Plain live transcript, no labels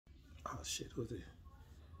Oh shit, who's it?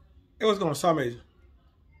 It was going to Sergeant Major.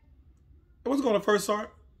 It was going to First Sergeant.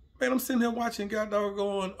 Man, I'm sitting here watching God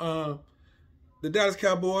doggone the Dallas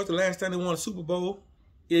Cowboys. The last time they won a Super Bowl.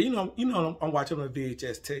 Yeah, you know, I'm watching on the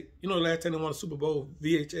VHS tape. You know, the last time they won a Super Bowl,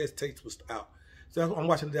 VHS tapes was out. So I'm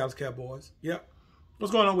watching the Dallas Cowboys. Yeah.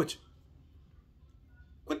 What's going on with you?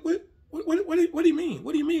 What do you mean?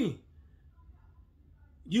 What do you mean?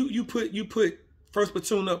 You put first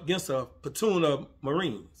platoon up against a platoon of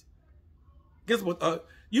Marines. Guess what?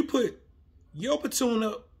 You put your platoon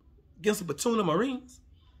up against a platoon of Marines.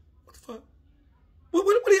 What the fuck?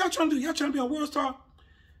 What are y'all trying to do? Y'all trying to be on World Star?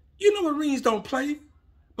 You know Marines don't play.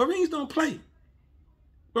 Marines don't play.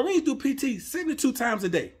 Marines do PT 72 times a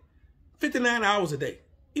day, 59 hours a day.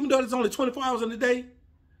 Even though there's only 24 hours in a day,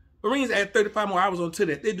 Marines add 35 more hours onto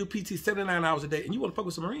that. They do PT 79 hours a day. And you want to fuck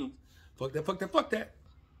with some Marines? Fuck that, fuck that, fuck that.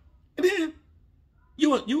 And then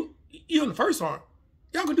you in the First Sergeant.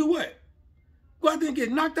 Y'all gonna do what? Go out there and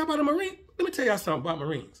get knocked out by the Marine? Let me tell y'all something about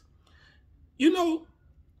Marines. You know,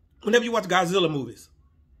 whenever you watch Godzilla movies,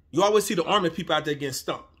 you always see the Army people out there getting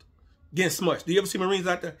stumped, getting smushed. Do you ever see Marines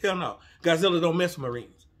out there? Hell no. Godzilla don't mess with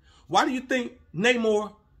Marines. Why do you think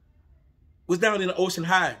Namor was down in the ocean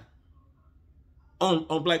hiding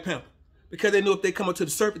on Black Panther? Because they knew if they come up to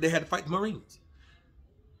the surface, they had to fight the Marines.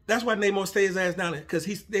 That's why Namor stayed his ass down there, because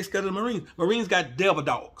they scared of the Marines. Marines got devil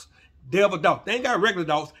dogs. Devil dogs. They ain't got regular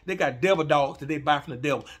dogs. They got devil dogs that they buy from the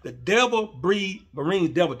devil. The devil breed Marines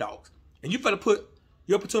devil dogs. And you better put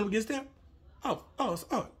your platoon against them? Oh.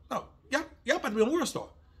 Y'all about to be on World Star.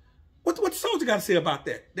 What the soldier got to say about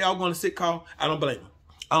that? They all going to sit call. I don't blame them.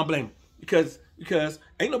 I don't blame them. Because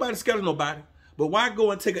ain't nobody scared of nobody. But why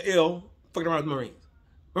go and take an L fucking around with Marines?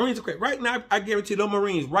 Marines are great. Right now, I guarantee those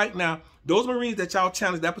Marines, right now, those Marines that y'all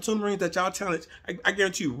challenge, that platoon Marines that y'all challenge, I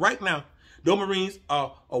guarantee you, right now, those Marines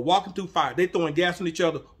are walking through fire. They throwing gas on each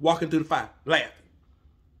other, walking through the fire, laughing,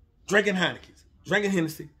 drinking Heineken's, drinking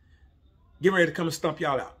Hennessy, getting ready to come and stump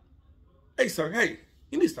y'all out. Hey, sir, hey,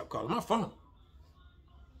 you need to stop calling my phone.